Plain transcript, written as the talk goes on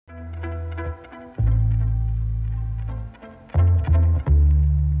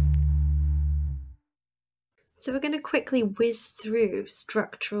So we're going to quickly whiz through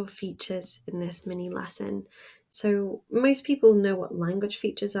structural features in this mini lesson. So most people know what language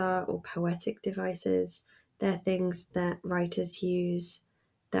features are or poetic devices. They're things that writers use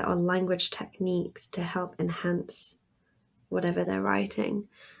that are language techniques to help enhance whatever they're writing.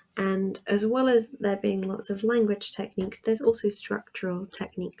 And as well as there being lots of language techniques, there's also structural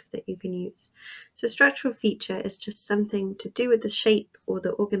techniques that you can use. So structural feature is just something to do with the shape or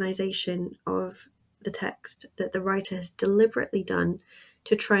the organization of the text that the writer has deliberately done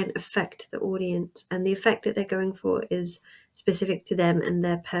to try and affect the audience. And the effect that they're going for is specific to them and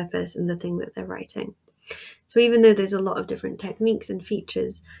their purpose and the thing that they're writing. So even though there's a lot of different techniques and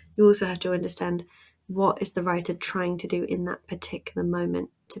features, you also have to understand what is the writer trying to do in that particular moment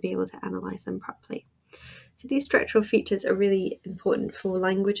to be able to analyze them properly. So these structural features are really important for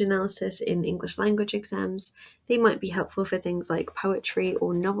language analysis in English language exams. They might be helpful for things like poetry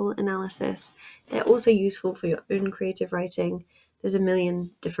or novel analysis. They're also useful for your own creative writing. There's a million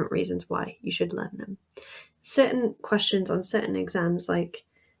different reasons why you should learn them. Certain questions on certain exams, like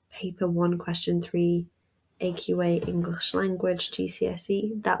paper 1 question 3, AQA English language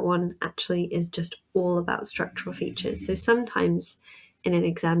GCSE, that one actually is just all about structural features. So sometimes in an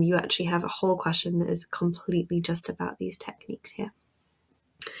exam you actually have a whole question that is completely just about these techniques here.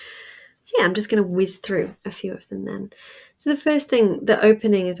 So yeah, I'm just going to whiz through a few of them then. So the first thing, the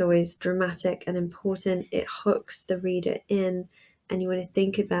opening is always dramatic and important. It hooks the reader in, and you want to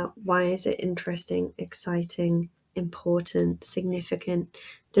think about, why is it interesting, exciting, important, significant?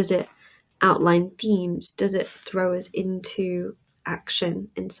 Does it outline themes? Does it throw us into action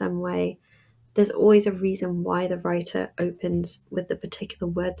in some way? There's always a reason why the writer opens with the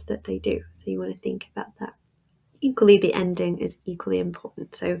particular words that they do. So you want to think about that. Equally, the ending is equally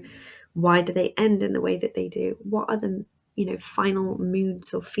important. So why do they end in the way that they do? What are the final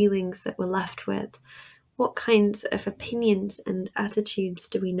moods or feelings that we're left with? What kinds of opinions and attitudes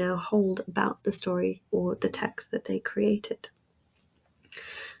do we now hold about the story or the text that they created?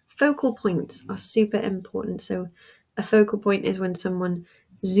 Focal points are super important. So a focal point is when someone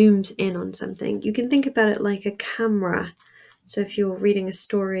zooms in on something. You can think about it like a camera. So if you're reading a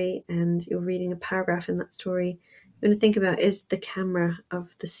story and you're reading a paragraph in that story, you're going to think about, is the camera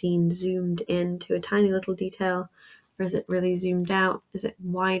of the scene zoomed in to a tiny little detail, or is it really zoomed out? Is it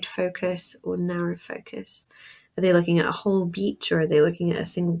wide focus or narrow focus? Are they looking at a whole beach, or are they looking at a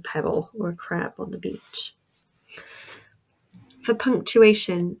single pebble or a crab on the beach? For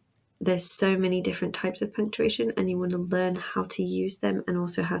punctuation, there's so many different types of punctuation, and you want to learn how to use them and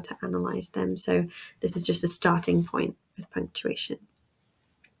also how to analyze them. So this is just a starting point with punctuation.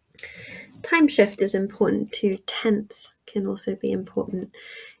 Time shift is important too. Tense can also be important.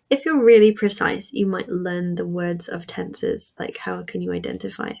 If you're really precise, you might learn the words of tenses, like how can you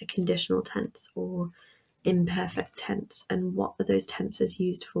identify a conditional tense or imperfect tense, and what are those tenses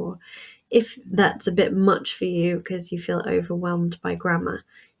used for. If that's a bit much for you because you feel overwhelmed by grammar,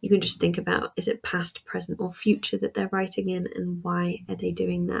 you can just think about, is it past, present, or future that they're writing in, and why are they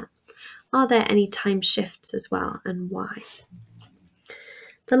doing that? Are there any time shifts as well, and why?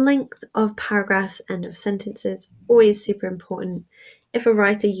 The length of paragraphs and of sentences, always super important. If a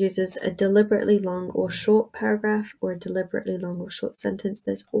writer uses a deliberately long or short paragraph or a deliberately long or short sentence,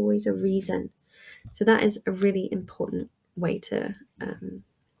 there's always a reason. So that is a really important way to,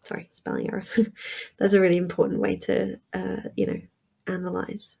 sorry, spelling error. That's a really important way to,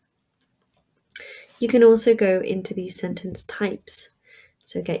 analyze. You can also go into these sentence types.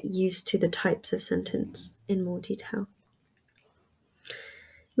 So get used to the types of sentence in more detail.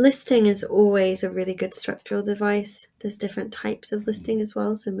 Listing is always a really good structural device. There's different types of listing as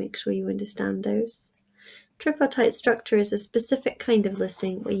well, so make sure you understand those. Tripartite structure is a specific kind of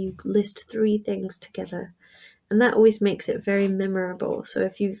listing where you list 3 things together, and that always makes it very memorable. So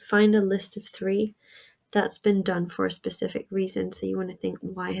if you find a list of 3, that's been done for a specific reason. So you want to think,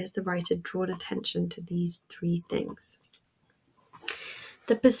 why has the writer drawn attention to these 3 things?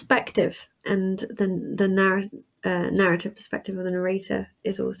 The perspective and the narrative perspective of the narrator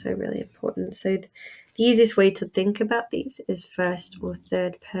is also really important. So the easiest way to think about these is first or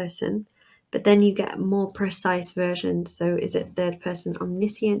third person, but then you get more precise versions. So is it third person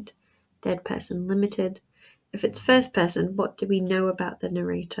omniscient, third person limited? If it's first person, what do we know about the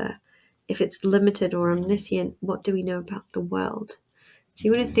narrator? If it's limited or omniscient, what do we know about the world? So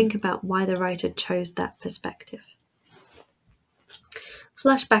you want to think about why the writer chose that perspective.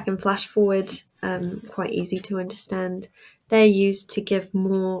 Flashback and flash forward, quite easy to understand. They're used to give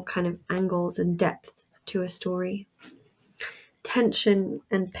more kind of angles and depth to a story. Tension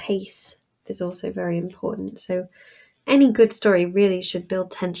and pace is also very important. So any good story really should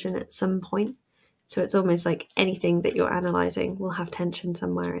build tension at some point. So it's almost like anything that you're analysing will have tension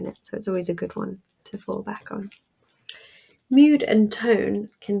somewhere in it. So it's always a good one to fall back on. Mood and tone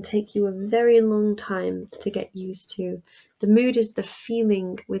can take you a very long time to get used to. The mood is the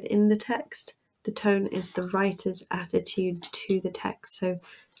feeling within the text. The tone is the writer's attitude to the text. So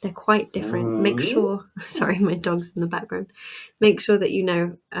they're quite different. Make sure, sorry, my dog's in the background. Make sure that you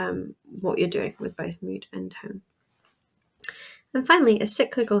know what you're doing with both mood and tone. And finally, a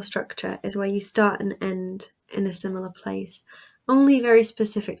cyclical structure is where you start and end in a similar place. Only very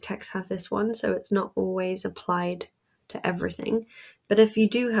specific texts have this one, so it's not always applied to everything. But if you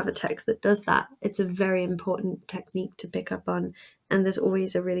do have a text that does that, it's a very important technique to pick up on, and there's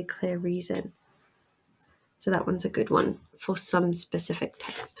always a really clear reason. So that one's a good one for some specific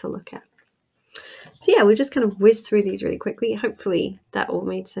text to look at. So yeah, we just kind of whizzed through these really quickly. Hopefully that all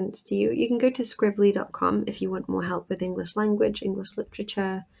made sense to you. You can go to scribbly.com if you want more help with English language, English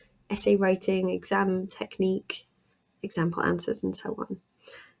literature, essay writing, exam technique, example answers, and so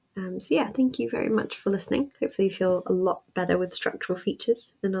on. So yeah, thank you very much for listening. Hopefully you feel a lot better with structural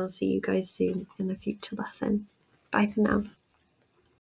features, and I'll see you guys soon in a future lesson. Bye for now.